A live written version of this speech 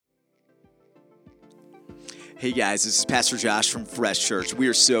Hey guys, this is Pastor Josh from Fresh Church. We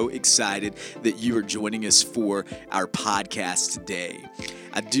are so excited that you are joining us for our podcast today.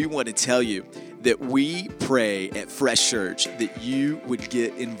 I do want to tell you that we pray at Fresh Church that you would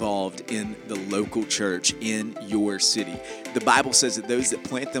get involved in the local church in your city. The Bible says that those that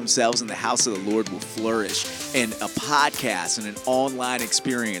plant themselves in the house of the Lord will flourish. And a podcast and an online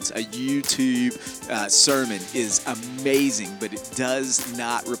experience, a YouTube sermon is amazing, but it does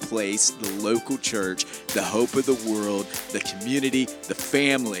not replace the local church, the hope of the world, the community, the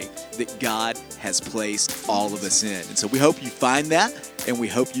family that God has placed all of us in. And so we hope you find that, and we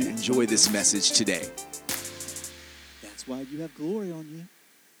hope you enjoy this message today. That's why you have glory on you.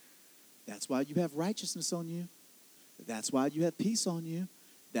 That's why you have righteousness on you. That's why you have peace on you.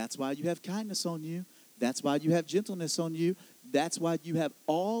 That's why you have kindness on you. That's why you have gentleness on you. That's why you have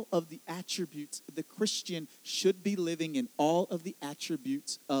all of the attributes the Christian should be living in, all of the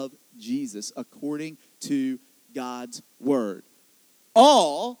attributes of Jesus according to God's word.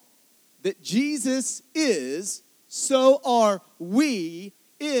 All that Jesus is, so are we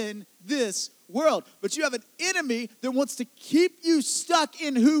in this world. But you have an enemy that wants to keep you stuck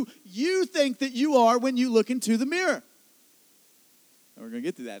in who you think that you are when you look into the mirror. And we're going to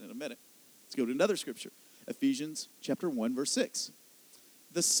get to that in a minute. Let's go to another scripture. Ephesians chapter 1, verse 6.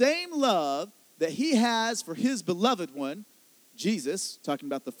 The same love that he has for his beloved one, Jesus, talking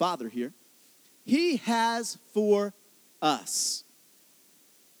about the Father here, he has for us.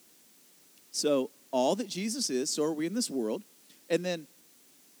 So all that Jesus is, so are we in this world. And then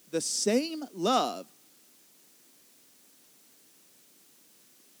the same love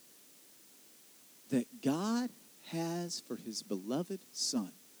that God has for his beloved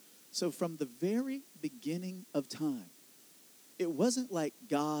Son. So from the very beginning of time, it wasn't like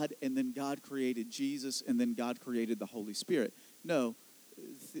God and then God created Jesus and then God created the Holy Spirit. No,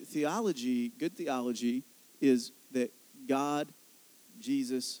 theology, good theology, is that God,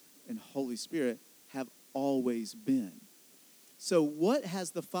 Jesus, and Holy Spirit have always been. So what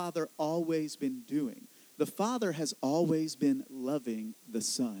has the Father always been doing? The Father has always been loving the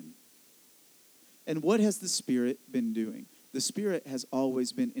Son. And what has the Spirit been doing? The Spirit has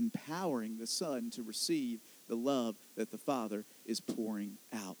always been empowering the Son to receive the love that the Father is pouring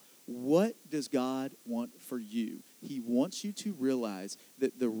out. What does God want for you? He wants you to realize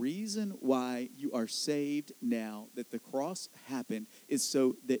that the reason why you are saved now, that the cross happened, is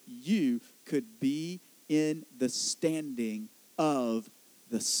so that you could be in the standing of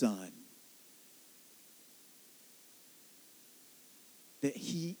the Son. That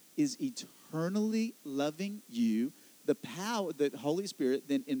he is eternally loving you. The power, the Holy Spirit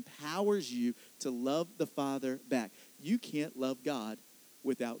then empowers you to love the Father back. You can't love God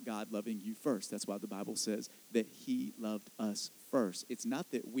without God loving you first. That's why the Bible says that he loved us first. It's not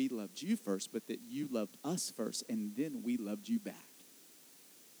that we loved you first, but that you loved us first, and then we loved you back.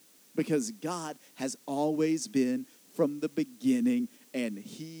 Because God has always been from the beginning, and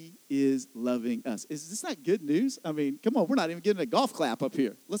he is loving us. Is this not good news? I mean, come on, we're not even getting a golf clap up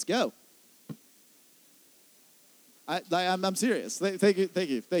here. Let's go. I'm serious. Thank you.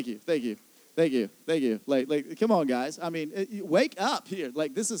 Like, come on, guys. I mean, wake up here.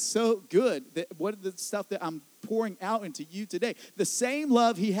 Like, this is so good. What the stuff that I'm pouring out into you today. The same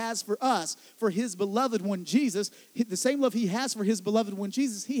love he has for us, for his beloved one, Jesus, the same love he has for his beloved one,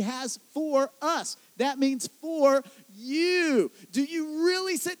 Jesus, he has for us. That means for you. Do you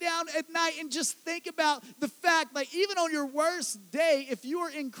really sit down at night and just think about the fact, like, even on your worst day, if you are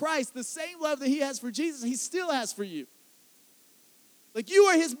in Christ, the same love that he has for Jesus, he still has for you. Like, you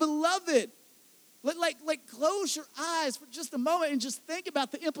are his beloved. Like, close your eyes for just a moment and just think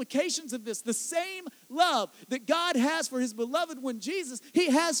about the implications of this. The same love that God has for his beloved one, Jesus,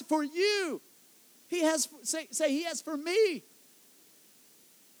 he has for you. He has, say he has for me.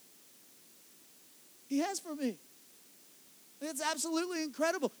 He has for me. It's absolutely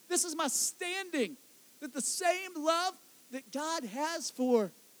incredible. This is my standing, that the same love that God has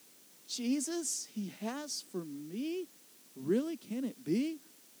for Jesus, he has for me. Really, can it be?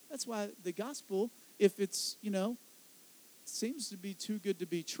 That's why the gospel, if it's, seems to be too good to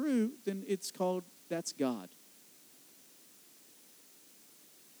be true, then it's called, that's God.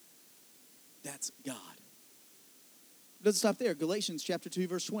 That's God. It doesn't stop there. Galatians chapter 2,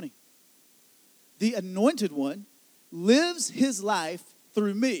 verse 20. The anointed one lives his life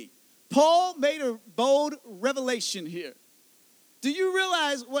through me. Paul made a bold revelation here. Do you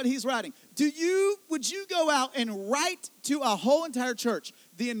realize what he's writing? Would you go out and write to a whole entire church,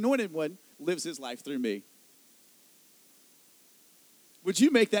 the anointed one lives his life through me? Would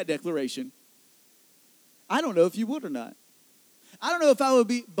you make that declaration? I don't know if you would or not. I don't know if I would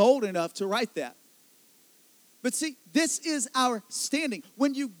be bold enough to write that. But see, this is our standing.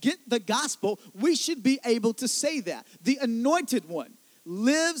 When you get the gospel, we should be able to say that. The anointed one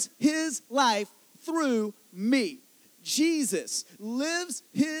lives his life through me. Jesus lives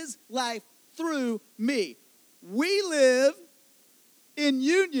his life through me. We live in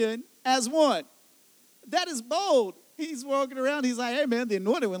union as one. That is bold. He's walking around. He's like, hey, man, the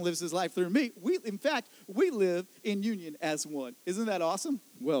anointed one lives his life through me. In fact, we live in union as one. Isn't that awesome?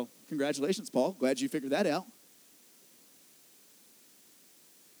 Well, congratulations, Paul. Glad you figured that out.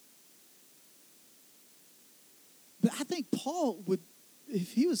 But I think Paul would,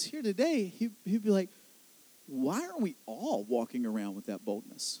 if he was here today, he'd be like, why aren't we all walking around with that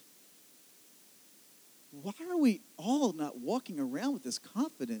boldness? Why are we all not walking around with this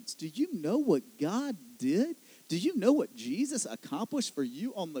confidence? Do you know what God did? Do you know what Jesus accomplished for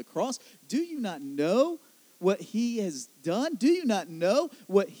you on the cross? Do you not know what he has done? Do you not know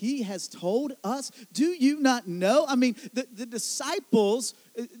what he has told us? Do you not know? I mean, the disciples,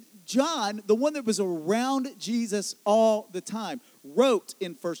 John, the one that was around Jesus all the time, wrote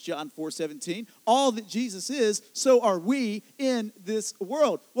in 1 John 4:17, all that Jesus is, so are we in this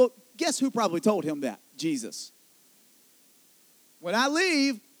world. Well, guess who probably told him that? Jesus. When I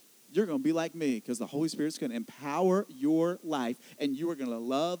leave, you're going to be like me because the Holy Spirit's going to empower your life and you are going to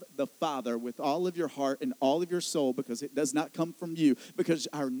love the Father with all of your heart and all of your soul because it does not come from you, because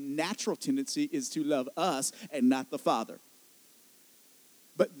our natural tendency is to love us and not the Father.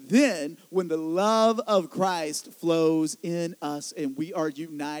 But then when the love of Christ flows in us and we are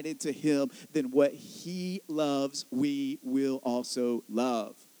united to him, then what he loves, we will also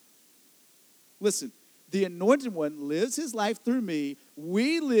love. Listen, the anointed one lives his life through me.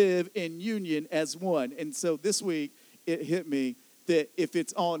 We live in union as one. And so this week, it hit me that if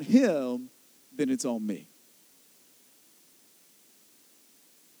it's on him, then it's on me.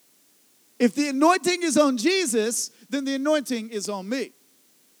 If the anointing is on Jesus, then the anointing is on me.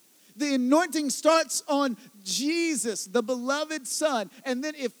 The anointing starts on Jesus, the beloved Son, and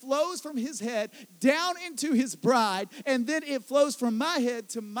then it flows from his head down into his bride, and then it flows from my head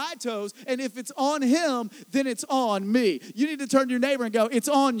to my toes, and if it's on him, then it's on me. You need to turn to your neighbor and go, it's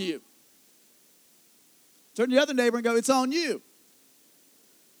on you. Turn to your other neighbor and go, it's on you.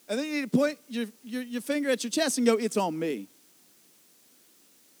 And then you need to point your finger at your chest and go, it's on me.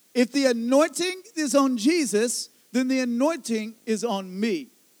 If the anointing is on Jesus, then the anointing is on me.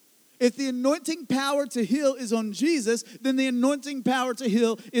 If the anointing power to heal is on Jesus, then the anointing power to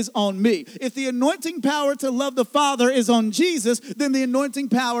heal is on me. If the anointing power to love the Father is on Jesus, then the anointing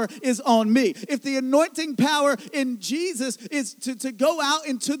power is on me. If the anointing power in Jesus is to go out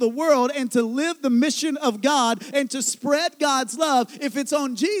into the world and to live the mission of God and to spread God's love, if it's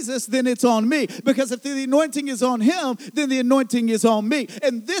on Jesus, then it's on me. Because if the anointing is on him, then the anointing is on me.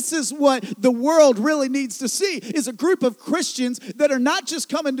 And this is what the world really needs to see, is a group of Christians that are not just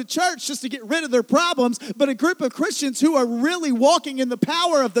coming to church just to get rid of their problems, but a group of Christians who are really walking in the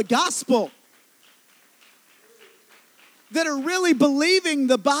power of the gospel. That are really believing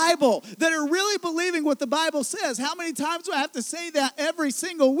the Bible, that are really believing what the Bible says. How many times do I have to say that every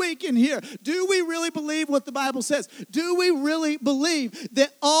single week in here? Do we really believe what the Bible says? Do we really believe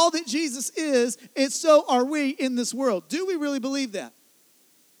that all that Jesus is, and so are we in this world? Do we really believe that?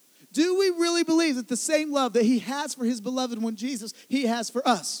 Do we really believe that the same love that he has for his beloved one, Jesus, he has for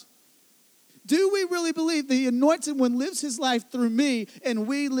us? Do we really believe the anointed one lives his life through me and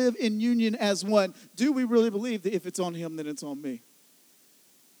we live in union as one? Do we really believe that if it's on him, then it's on me?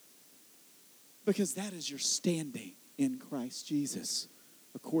 Because that is your standing in Christ Jesus,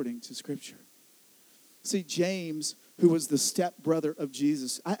 according to Scripture. See, James, who was the stepbrother of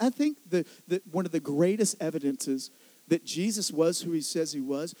Jesus, I think that one of the greatest evidences that Jesus was who he says he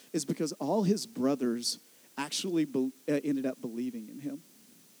was is because all his brothers actually ended up believing in him.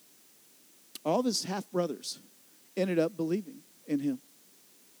 All of his half-brothers ended up believing in him.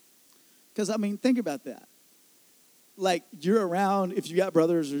 Because, I mean, think about that. Like, you're around, if you got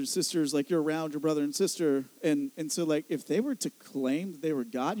brothers or sisters, like, you're around your brother and sister, and so, like, if they were to claim that they were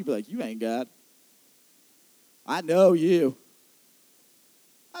God, you'd be like, you ain't God. I know you.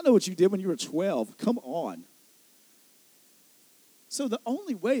 I know what you did when you were 12. Come on. So the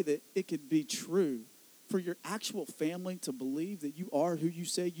only way that it could be true for your actual family to believe that you are who you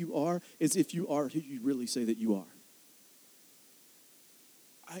say you are is if you are who you really say that you are.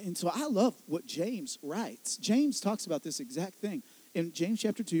 And so I love what James writes. James talks about this exact thing. In James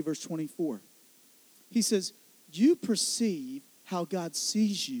chapter 2, verse 24, he says, you perceive how God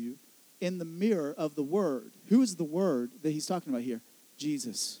sees you in the mirror of the Word. Who is the Word that he's talking about here?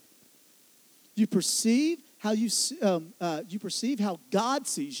 Jesus. You perceive how God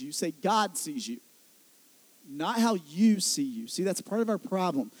sees you. Say, God sees you. not how you see you. See, that's part of our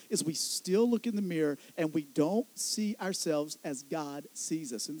problem, is we still look in the mirror and we don't see ourselves as God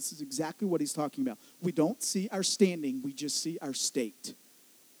sees us. And this is exactly what he's talking about. We don't see our standing, we just see our state.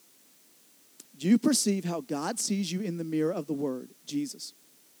 You perceive how God sees you in the mirror of the Word, Jesus.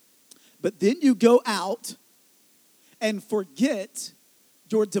 But then you go out and forget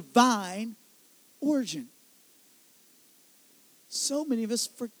your divine origin. So many of us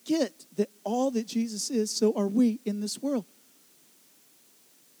forget that all that Jesus is, so are we in this world.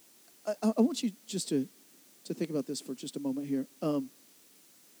 I want you just to think about this for just a moment here.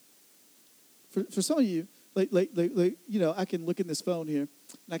 For some of you, like I can look in this phone here,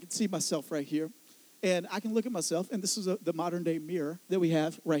 and I can see myself right here. And I can look at myself, and this is the modern day mirror that we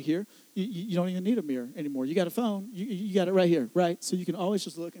have right here. You don't even need a mirror anymore. You got a phone, you got it right here, right? So you can always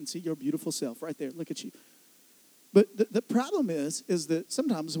just look and see your beautiful self right there. Look at you. But the problem is that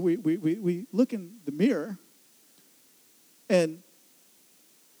sometimes we look in the mirror and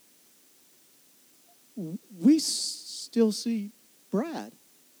we still see Brad.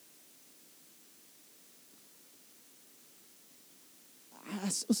 I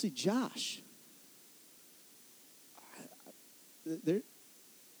still see Josh.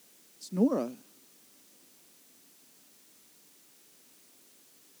 It's Nora.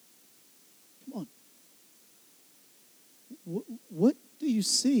 Come on. What do you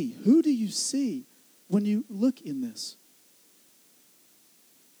see? Who do you see when you look in this?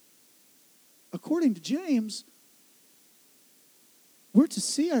 According to James, we're to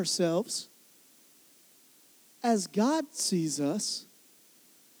see ourselves as God sees us.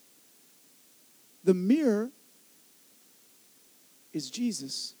 The mirror is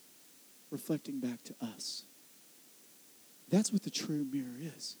Jesus reflecting back to us. That's what the true mirror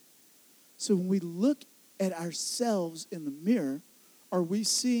is. So when we look at ourselves in the mirror, are we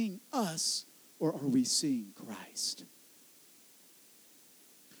seeing us or are we seeing Christ?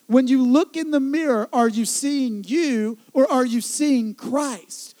 When you look in the mirror, are you seeing you or are you seeing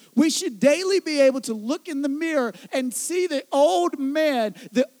Christ? We should daily be able to look in the mirror and see the old man,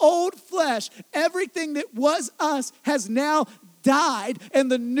 the old flesh, everything that was us has now died,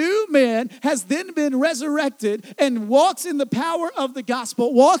 and the new man has then been resurrected and walks in the power of the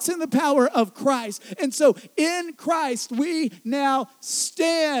gospel, walks in the power of Christ. And so in Christ we now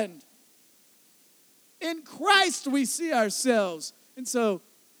stand. In Christ we see ourselves. And so,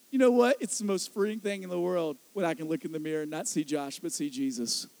 you know what? It's the most freeing thing in the world when I can look in the mirror and not see Josh, but see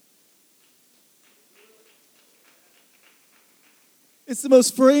Jesus. It's the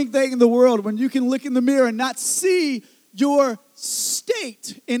most freeing thing in the world when you can look in the mirror and not see your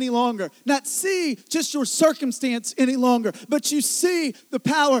state any longer, not see just your circumstance any longer, but you see the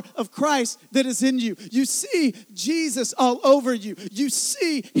power of Christ that is in you. You see Jesus all over you. You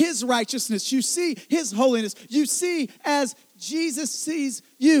see his righteousness. You see his holiness. You see as Jesus sees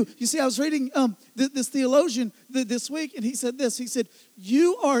you. You see, I was reading this theologian this week, and he said this. He said,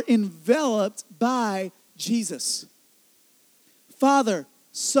 you are enveloped by Jesus. Father,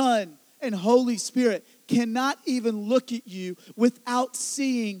 Son, and Holy Spirit cannot even look at you without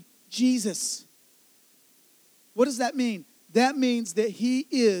seeing Jesus. What does that mean? That means that he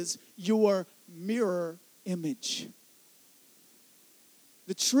is your mirror image.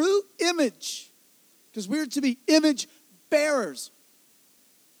 The true image, because we're to be image bearers.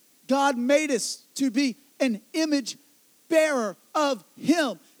 God made us to be an image bearer of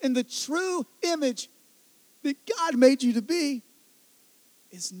him. And the true image that God made you to be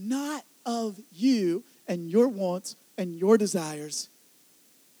is not of you and your wants and your desires,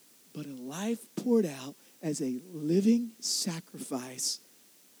 but a life poured out as a living sacrifice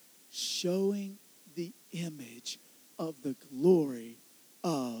showing the image of the glory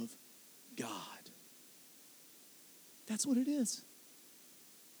of God. That's what it is.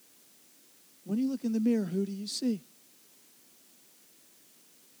 When you look in the mirror, who do you see?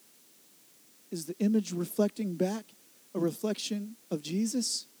 Is the image reflecting back a reflection of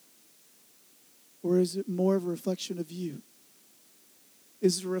Jesus? Or is it more of a reflection of you?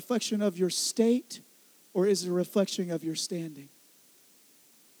 Is it a reflection of your state, or is it a reflection of your standing?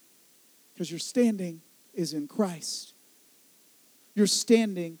 Because your standing is in Christ. Your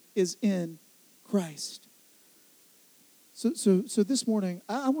standing is in Christ. So this morning,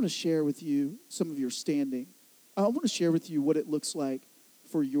 I want to share with you some of your standing. I want to share with you what it looks like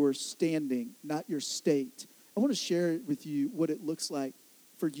for your standing, not your state. I want to share with you what it looks like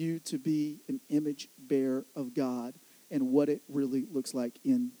for you to be an image bearer of God and what it really looks like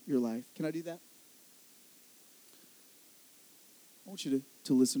in your life. Can I do that? I want you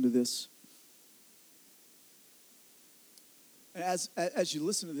to listen to this. As you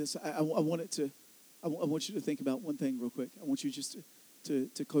listen to this, I want it I want you to think about one thing real quick. I want you just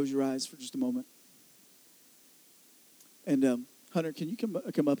to close your eyes for just a moment. And Hunter, can you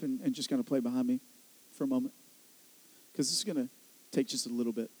come up and just kind of play behind me for a moment? Because this is going to take just a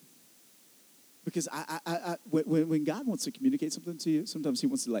little bit. Because when God wants to communicate something to you, sometimes he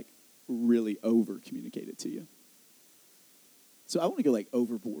wants to like really over-communicate it to you. So I want to go like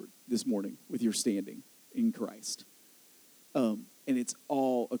overboard this morning with your standing in Christ. And it's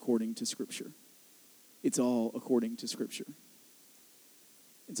all according to Scripture. It's all according to Scripture.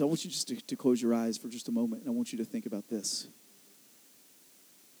 And so I want you just to close your eyes for just a moment, and I want you to think about this.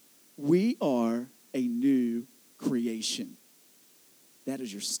 We are a new creation. That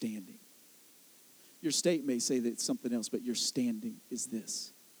is your standing. Your state may say that it's something else, but your standing is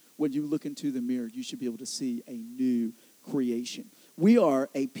this. When you look into the mirror, you should be able to see a new creation. We are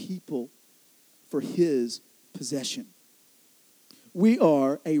a people for his possession. We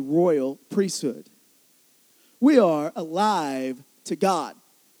are a royal priesthood. We are alive to God.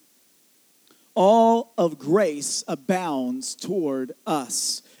 All of grace abounds toward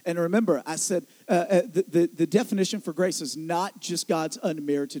us. And remember, I said the definition for grace is not just God's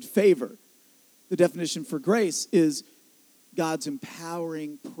unmerited favor. The definition for grace is God's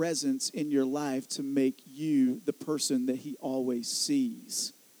empowering presence in your life to make you the person that he always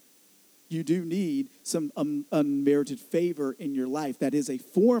sees. You do need some unmerited favor in your life. That is a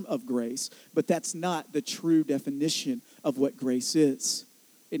form of grace, but that's not the true definition of what grace is.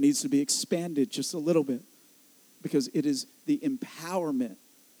 It needs to be expanded just a little bit because it is the empowerment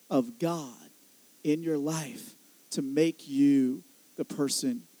of God in your life to make you the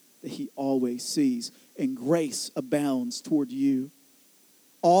person that he always sees. And grace abounds toward you.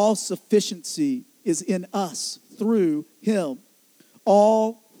 All sufficiency is in us through him.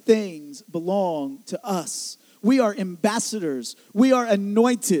 All things belong to us. We are ambassadors. We are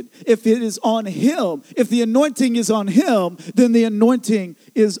anointed. If it is on him, if the anointing is on him, then the anointing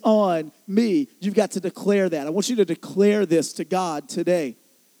is on me. You've got to declare that. I want you to declare this to God today.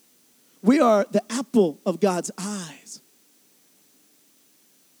 We are the apple of God's eyes.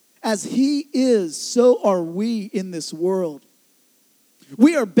 As he is, so are we in this world.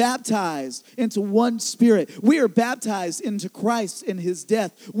 We are baptized into one spirit. We are baptized into Christ in his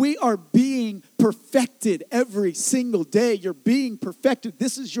death. We are being perfected every single day. You're being perfected.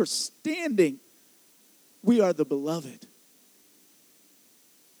 This is your standing. We are the beloved.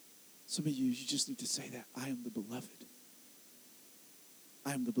 Some of you just need to say that. I am the beloved.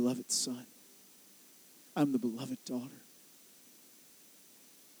 I am the beloved son. I'm the beloved daughter.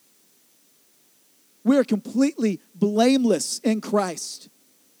 We are completely blameless in Christ.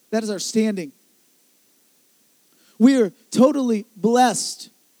 That is our standing. We are totally blessed.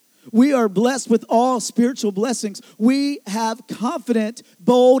 We are blessed with all spiritual blessings. We have confident,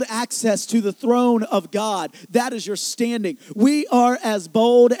 bold access to the throne of God. That is your standing. We are as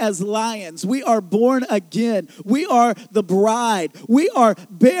bold as lions. We are born again. We are the bride. We are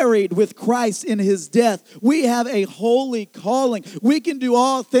buried with Christ in his death. We have a holy calling. We can do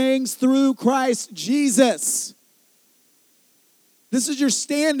all things through Christ Jesus. This is your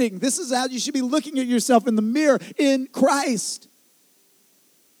standing. This is how you should be looking at yourself in the mirror in Christ.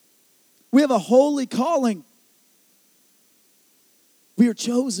 We have a holy calling. We are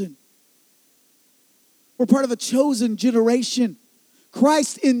chosen. We're part of a chosen generation.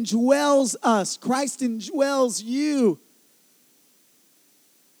 Christ indwells us. Christ indwells you.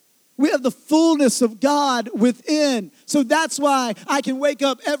 We have the fullness of God within. So that's why I can wake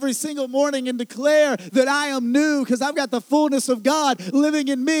up every single morning and declare that I am new because I've got the fullness of God living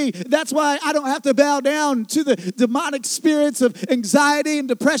in me. That's why I don't have to bow down to the demonic spirits of anxiety and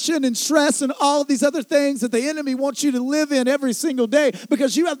depression and stress and all of these other things that the enemy wants you to live in every single day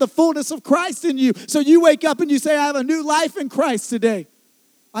because you have the fullness of Christ in you. So you wake up and you say, I have a new life in Christ today.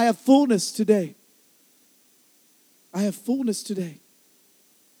 I have fullness today. I have fullness today.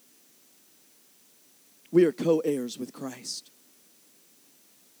 We are co-heirs with Christ.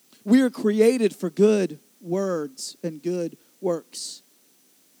 We are created for good words and good works.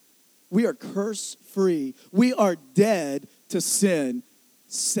 We are curse-free. We are dead to sin.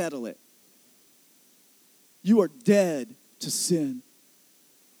 Settle it. You are dead to sin.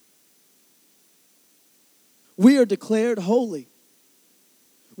 We are declared holy.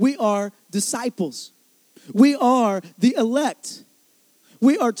 We are disciples. We are the elect.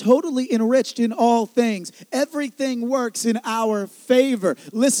 We are totally enriched in all things. Everything works in our favor.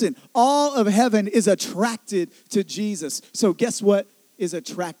 Listen, all of heaven is attracted to Jesus. So guess what is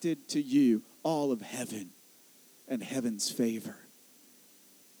attracted to you? All of heaven and heaven's favor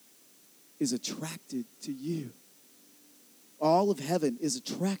is attracted to you. All of heaven is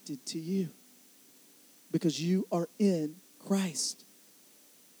attracted to you. because you are in Christ.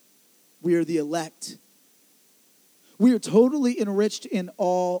 We are the elect. We are totally enriched in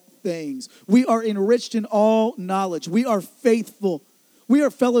all things. We are enriched in all knowledge. We are faithful. We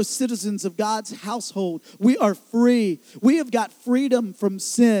are fellow citizens of God's household. We are free. We have got freedom from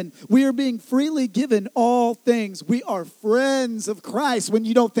sin. We are being freely given all things. We are friends of Christ. When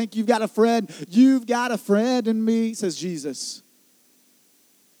you don't think you've got a friend, you've got a friend in me, says Jesus.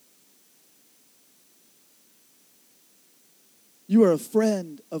 You are a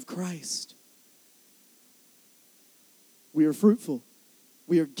friend of Christ. We are fruitful.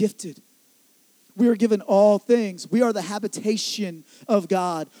 We are gifted. We are given all things. We are the habitation of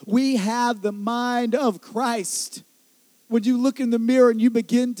God. We have the mind of Christ. When you look in the mirror and you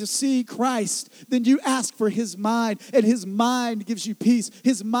begin to see Christ, then you ask for His mind, and His mind gives you peace.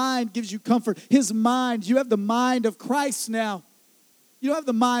 His mind gives you comfort. His mind, you have the mind of Christ now. You don't have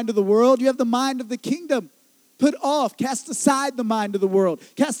the mind of the world. You have the mind of the kingdom. Put off, cast aside the mind of the world.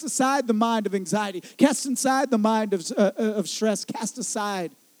 Cast aside the mind of anxiety. Cast aside the mind of stress. Cast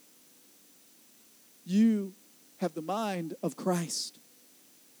aside. You have the mind of Christ.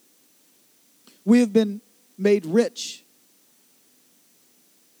 We have been made rich.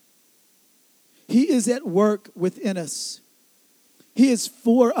 He is at work within us. He is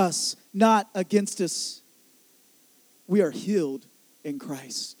for us, not against us. We are healed in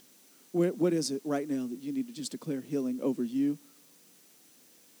Christ. What is it right now that you need to just declare healing over you,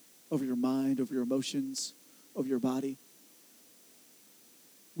 over your mind, over your emotions, over your body?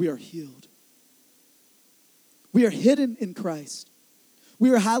 We are healed. We are hidden in Christ.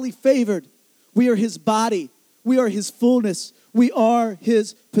 We are highly favored. We are His body. We are His fullness. We are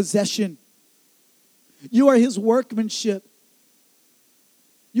His possession. You are His workmanship.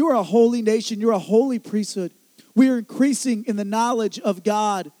 You are a holy nation. You're a holy priesthood. We are increasing in the knowledge of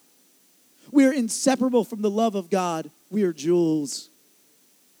God. We are inseparable from the love of God. We are jewels.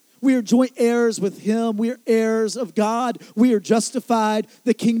 We are joint heirs with Him. We are heirs of God. We are justified.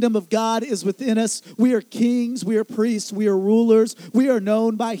 The kingdom of God is within us. We are kings. We are priests. We are rulers. We are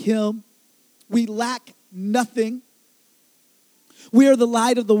known by Him. We lack nothing. We are the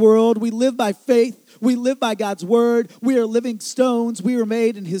light of the world. We live by faith. We live by God's word. We are living stones. We are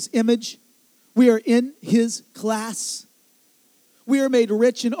made in His image. We are in His class. We are made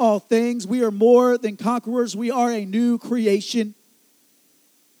rich in all things. We are more than conquerors. We are a new creation.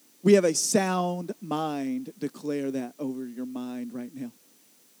 We have a sound mind. Declare that over your mind right now.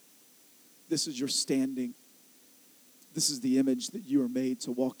 This is your standing. This is the image that you are made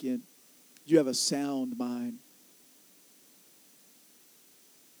to walk in. You have a sound mind.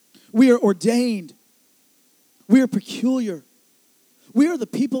 We are ordained. We are peculiar. We are the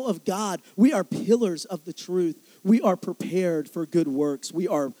people of God. We are pillars of the truth. We are prepared for good works. We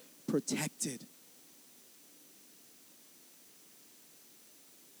are protected.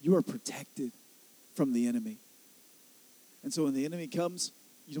 You are protected from the enemy. And so when the enemy comes,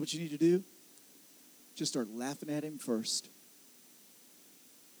 you know what you need to do? Just start laughing at him first.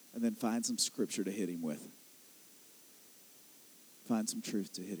 And then find some scripture to hit him with. Find some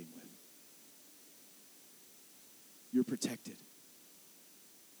truth to hit him with. You're protected.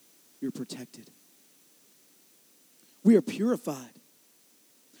 You're protected. We are purified.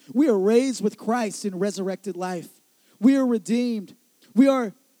 We are raised with Christ in resurrected life. We are redeemed. We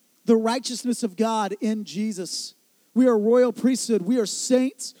are the righteousness of God in Jesus. We are royal priesthood. We are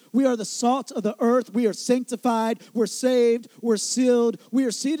saints. We are the salt of the earth. We are sanctified. We're saved. We're sealed. We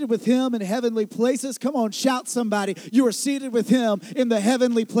are seated with Him in heavenly places. Come on, shout somebody. You are seated with Him in the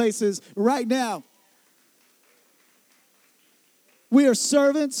heavenly places right now. We are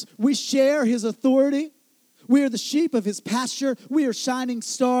servants. We share His authority. We are the sheep of His pasture. We are shining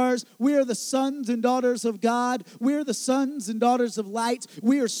stars. We are the sons and daughters of God. We are the sons and daughters of light.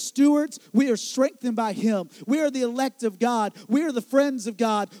 We are stewards. We are strengthened by Him. We are the elect of God. We are the friends of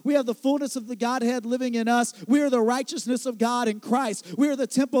God. We have the fullness of the Godhead living in us. We are the righteousness of God in Christ. We are the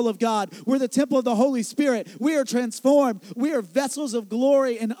temple of God. We're the temple of the Holy Spirit. We are transformed. We are vessels of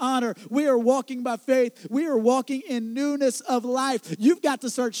glory and honor. We are walking by faith. We are walking in newness of life. You've got to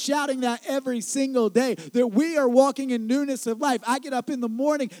start shouting that every single day, that we are walking in newness of life. I get up in the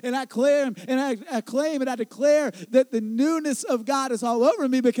morning and I claim and I declare that the newness of God is all over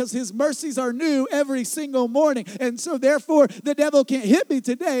me because His mercies are new every single morning. And so therefore the devil can't hit me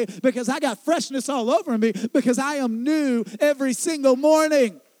today because I got freshness all over me because I am new every single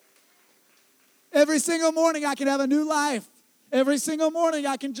morning. Every single morning I can have a new life. Every single morning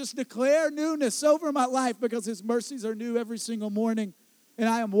I can just declare newness over my life because His mercies are new every single morning. And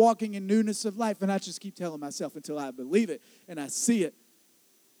I am walking in newness of life. And I just keep telling myself until I believe it and I see it.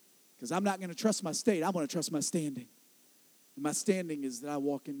 Because I'm not going to trust my state. I'm going to trust my standing. And my standing is that I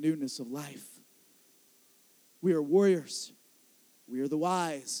walk in newness of life. We are warriors. We are the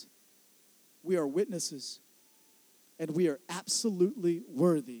wise. We are witnesses. And we are absolutely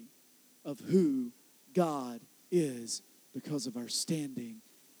worthy of who God is because of our standing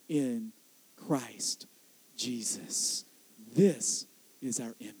in Christ Jesus. This is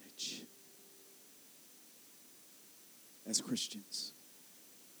our image as Christians.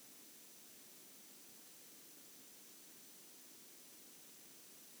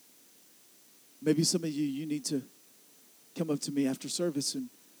 Maybe some of you need to come up to me after service and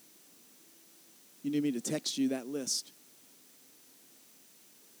you need me to text you that list.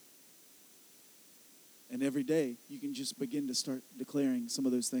 And every day, you can just begin to start declaring some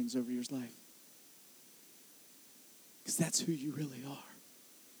of those things over your life. Because that's who you really are,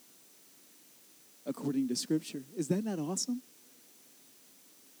 according to Scripture. Is that not awesome?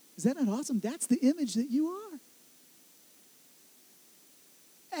 Is that not awesome? That's the image that you are.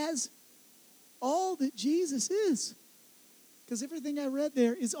 As all that Jesus is. Because everything I read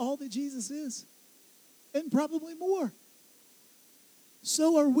there is all that Jesus is. And probably more.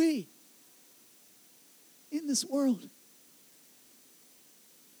 So are we in this world.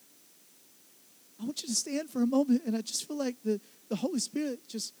 I want you to stand for a moment, and I just feel like the Holy Spirit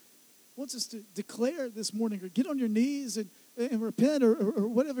just wants us to declare this morning, or get on your knees and repent, or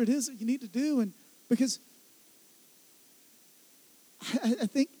whatever it is that you need to do. And because I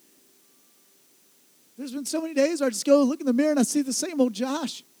think there's been so many days where I just go look in the mirror and I see the same old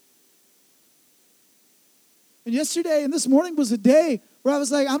Josh. And yesterday and this morning was a day where I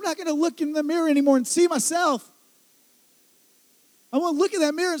was like, I'm not going to look in the mirror anymore and see myself. I want to look in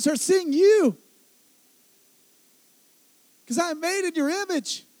that mirror and start seeing you. Because I am made in your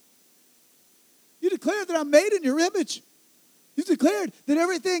image. You declared that I'm made in your image. You declared that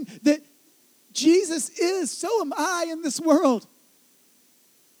everything that Jesus is, so am I in this world.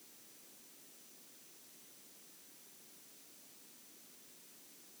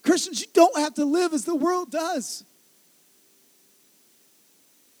 Christians, you don't have to live as the world does.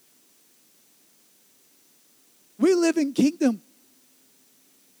 We live in kingdom.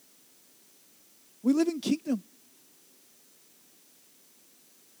 We live in kingdom.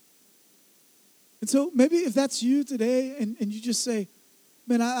 And so maybe if that's you today and you just say,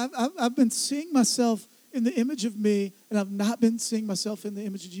 man, I've been seeing myself in the image of me, and I've not been seeing myself in the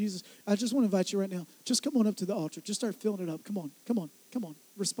image of Jesus. I just want to invite you right now. Just come on up to the altar. Just start filling it up. Come on, come on, come on.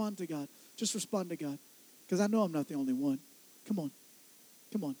 Respond to God. Just respond to God. Because I know I'm not the only one. Come on.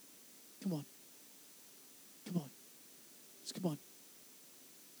 Come on. Come on. Come on. Just come on.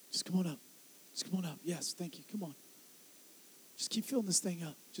 Just come on up. Just come on up. Yes, thank you. Come on. Just keep filling this thing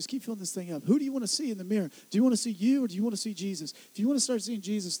up. Just keep filling this thing up. Who do you want to see in the mirror? Do you want to see you, or do you want to see Jesus? If you want to start seeing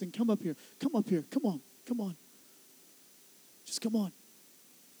Jesus, then come up here. Come up here. Come on. Come on. Just come on.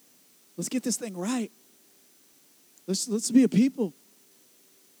 Let's get this thing right. Let's be a people.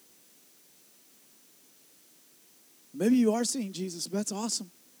 Maybe you are seeing Jesus, but that's awesome.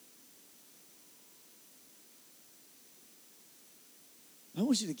 I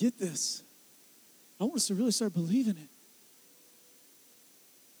want you to get this. I want us to really start believing it.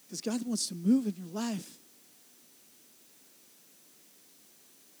 Because God wants to move in your life.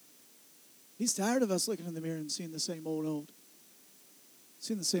 He's tired of us looking in the mirror and seeing the same old,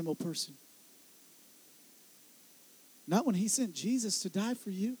 seeing the same old person. Not when he sent Jesus to die for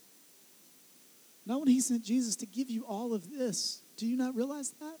you. Not when he sent Jesus to give you all of this. Do you not realize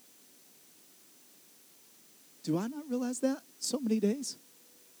that? Do I not realize that so many days?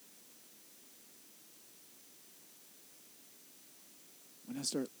 When I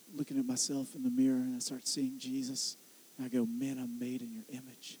start looking at myself in the mirror and I start seeing Jesus, and I go, man, I'm made in your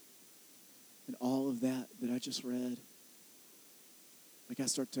image. And all of that I just read, like I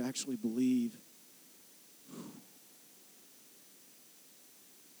start to actually believe.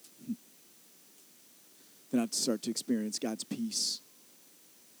 Then I start to experience God's peace.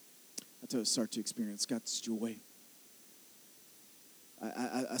 I start to experience God's joy.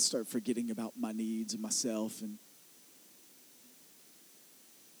 I start forgetting about my needs and myself and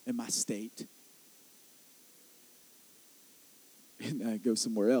my state. And I go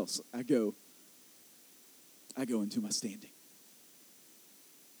somewhere else. I go into my standing.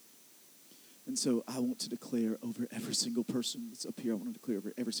 And so I want to declare over every single person that's up here, I want to declare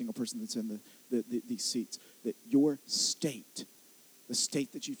over every single person that's in these seats, that your state, the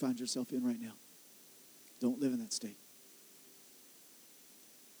state that you find yourself in right now, don't live in that state.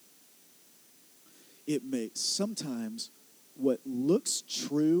 It may sometimes what looks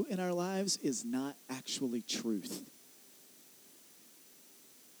true in our lives is not actually truth.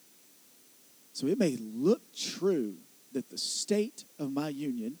 So it may look true that the state of my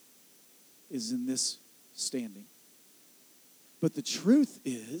union is in this standing. But the truth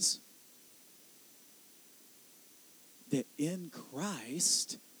is that in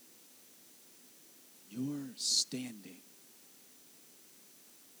Christ, your standing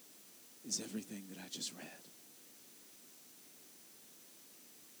is everything that I just read.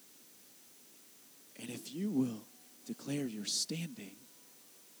 And if you will declare your standing,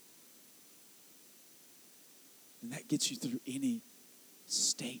 then that gets you through any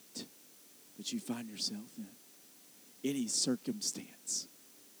state that you find yourself in, any circumstance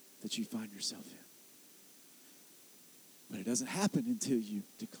that you find yourself in. But it doesn't happen until you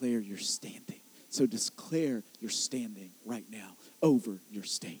declare your standing. So declare your standing right now over your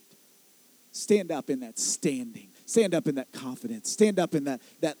state. Stand up in that standing. Stand up in that confidence. Stand up in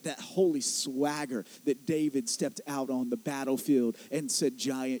that holy swagger that David stepped out on the battlefield and said,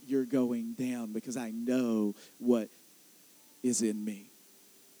 "Giant, you're going down because I know what is in me."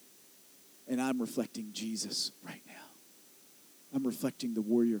 And I'm reflecting Jesus right now. I'm reflecting the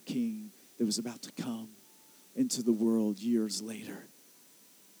warrior king that was about to come into the world years later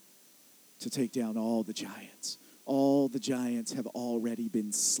to take down all the giants. All the giants have already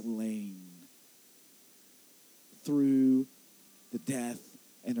been slain through the death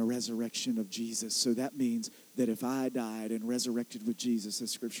and a resurrection of Jesus. So that means that if I died and resurrected with Jesus,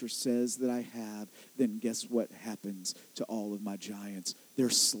 as Scripture says that I have, then guess what happens to all of my giants? They're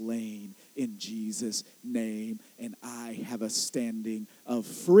slain in Jesus' name, and I have a standing of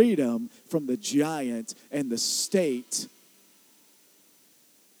freedom from the giant and the state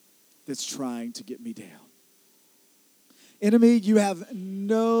that's trying to get me down. Enemy, you have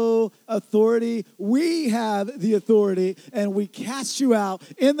no authority. We have the authority, and we cast you out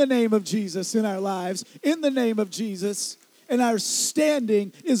in the name of Jesus in our lives, in the name of Jesus. And our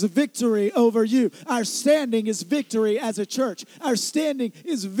standing is victory over you. Our standing is victory as a church. Our standing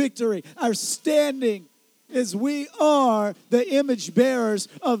is victory. Our standing is we are the image bearers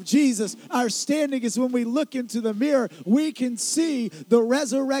of Jesus. Our standing is when we look into the mirror, we can see the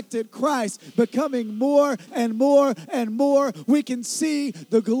resurrected Christ becoming more and more and more. We can see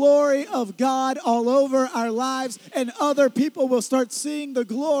the glory of God all over our lives, and other people will start seeing the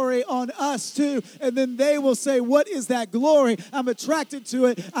glory on us too. And then they will say, "What is that glory? I'm attracted to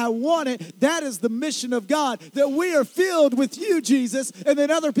it. I want it." That is the mission of God, that we are filled with you, Jesus, and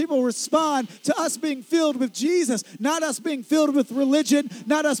then other people respond to us being filled with Jesus, not us being filled with religion,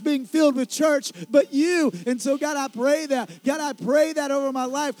 not us being filled with church, but you. And so, God, I pray that. God, I pray that over my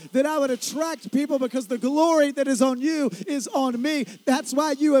life, that I would attract people because the glory that is on you is on me. That's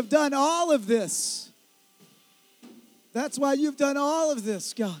why you have done all of this. That's why you've done all of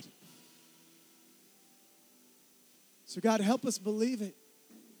this, God. So, God, help us believe it.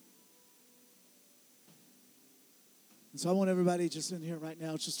 And so I want everybody just in here right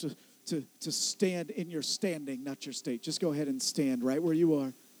now just to stand in your standing, not your state. Just go ahead and stand right where you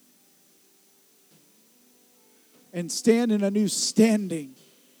are. And stand in a new standing,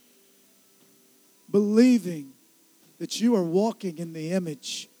 believing that you are walking in the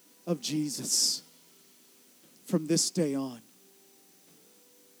image of Jesus from this day on.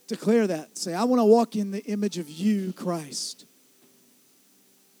 Declare that. Say, "I want to walk in the image of you, Christ."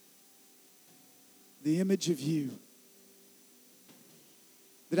 The image of you.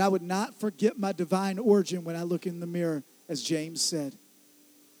 That I would not forget my divine origin when I look in the mirror, as James said.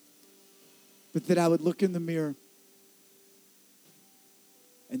 But that I would look in the mirror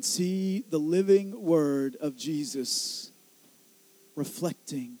and see the living word of Jesus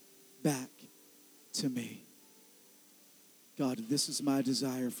reflecting back to me. God, this is my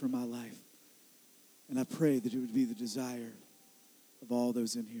desire for my life. And I pray that it would be the desire of all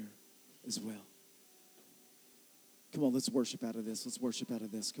those in here as well. Come on, let's worship out of this. Let's worship out of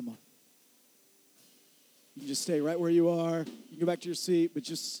this. Come on. You can just stay right where you are. You can go back to your seat, but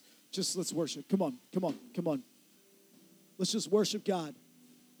just let's worship. Come on, come on, come on. Let's just worship God.